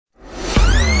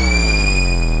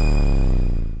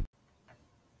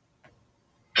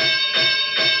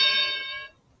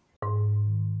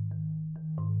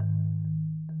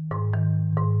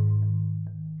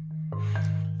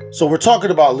So we're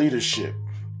talking about leadership,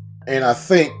 and I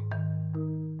think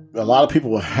a lot of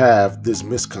people have this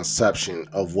misconception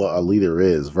of what a leader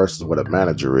is versus what a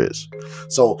manager is.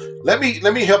 So let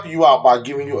me help you out by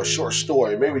giving you a short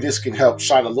story. Maybe this can help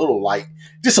shine a little light,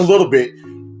 just a little bit,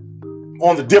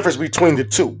 on the difference between the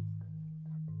two.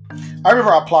 I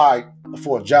remember I applied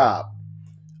for a job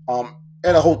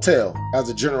at a hotel as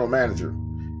a general manager,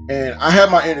 and I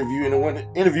had my interview, and the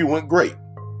interview went great.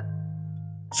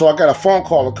 So I got a phone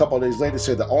call a couple of days later,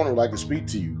 said the owner would like to speak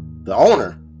to you. The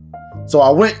owner. So I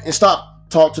went and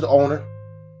talked to the owner.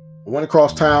 I went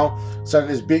across town, sat in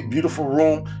this big, beautiful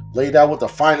room, laid out with the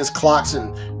finest clocks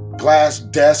and glass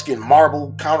desk and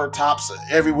marble countertops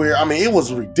everywhere. I mean, it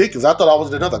was ridiculous. I thought I was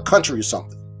in another country or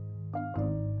something.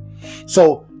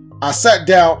 So I sat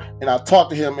down and I talked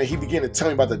to him, and he began to tell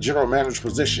me about the general manager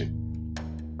position.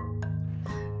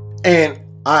 And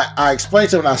I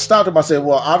explained to him, and I stopped him. I said,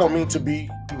 well, I don't mean to be,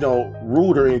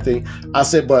 rude or anything. I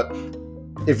said, but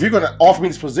if you're going to offer me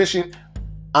this position,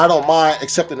 I don't mind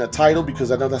accepting the title,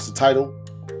 because I know that's the title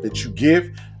that you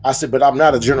give. I said, but I'm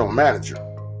not a general manager.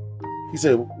 He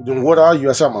said, then what are you?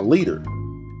 I said, I'm a leader.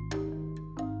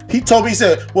 He told me, he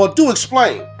said, well, do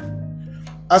explain.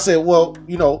 I said, well,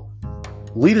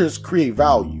 leaders create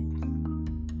value.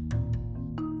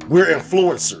 We're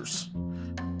influencers.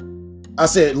 I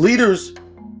said, leaders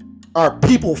are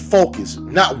people focused,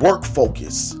 not work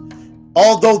focused.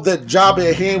 Although the job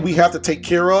at hand we have to take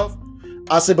care of,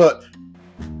 I said, but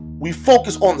we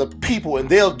focus on the people, and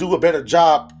they'll do a better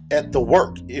job at the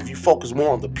work if you focus more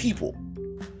on the people.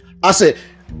 I said,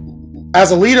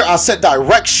 as a leader, I set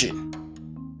direction.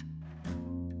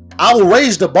 I will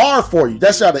raise the bar for you.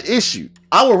 That's not an issue.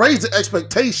 I will raise the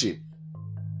expectation.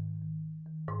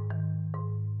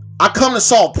 I come to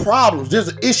solve problems.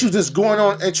 There's issues that's going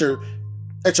on at your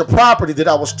property that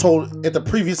I was told at the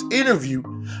previous interview.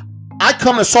 I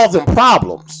come to solve them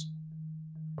problems.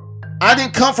 I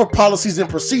didn't come for policies and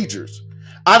procedures.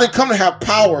 I didn't come to have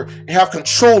power and have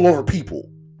control over people.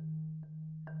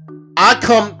 I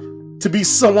come to be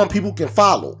someone people can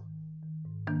follow.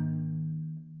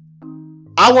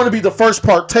 I want to be the first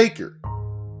partaker.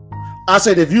 I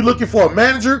said, if you're looking for a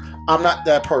manager, I'm not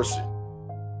that person.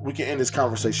 We can end this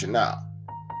conversation now.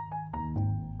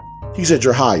 He said,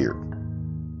 you're hired.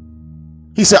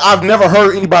 He said, I've never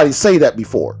heard anybody say that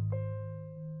before.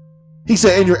 He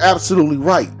said, and you're absolutely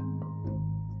right.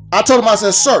 I told him, I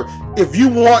said, sir, if you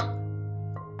want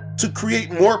to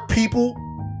create more people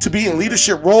to be in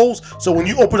leadership roles, so when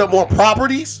you open up more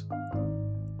properties,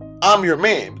 I'm your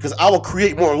man, because I will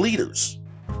create more leaders.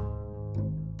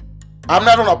 I'm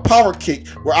not on a power kick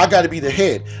where I got to be the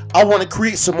head. I want to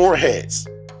create some more heads.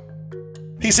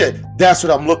 He said, that's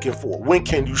what I'm looking for. When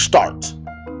can you start?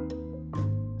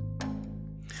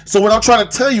 So what I'm trying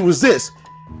to tell you is this.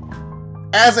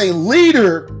 As a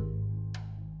leader,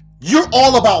 you're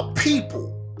all about people.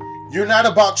 You're not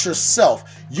about yourself.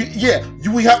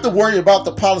 We have to worry about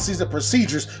the policies and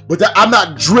procedures, but I'm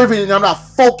not driven and I'm not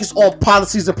focused on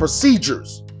policies and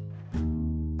procedures.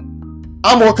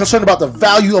 I'm more concerned about the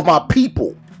value of my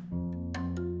people.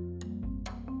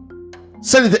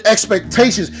 Setting the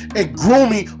expectations and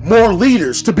grooming more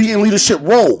leaders to be in leadership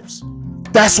roles.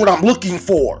 That's what I'm looking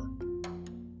for.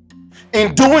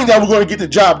 In doing that, we're going to get the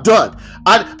job done.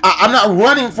 I'm not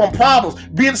running from problems.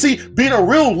 Being a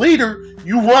real leader,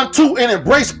 you run to and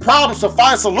embrace problems to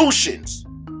find solutions,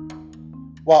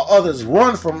 while others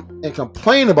run from and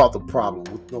complain about the problem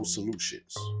with no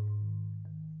solutions.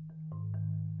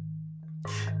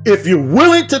 If you're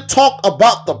willing to talk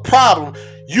about the problem,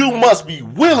 you must be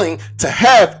willing to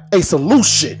have a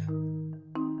solution.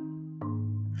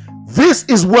 This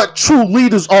is what true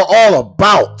leaders are all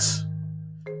about.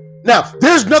 Now,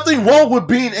 there's nothing wrong with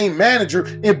being a manager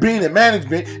and being in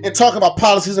management and talking about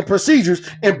policies and procedures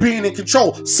and being in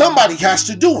control. Somebody has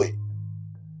to do it.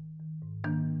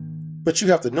 But you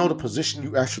have to know the position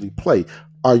you actually play.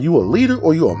 Are you a leader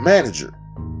or are you a manager?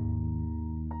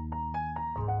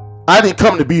 I didn't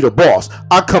come to be the boss.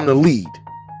 I come to lead.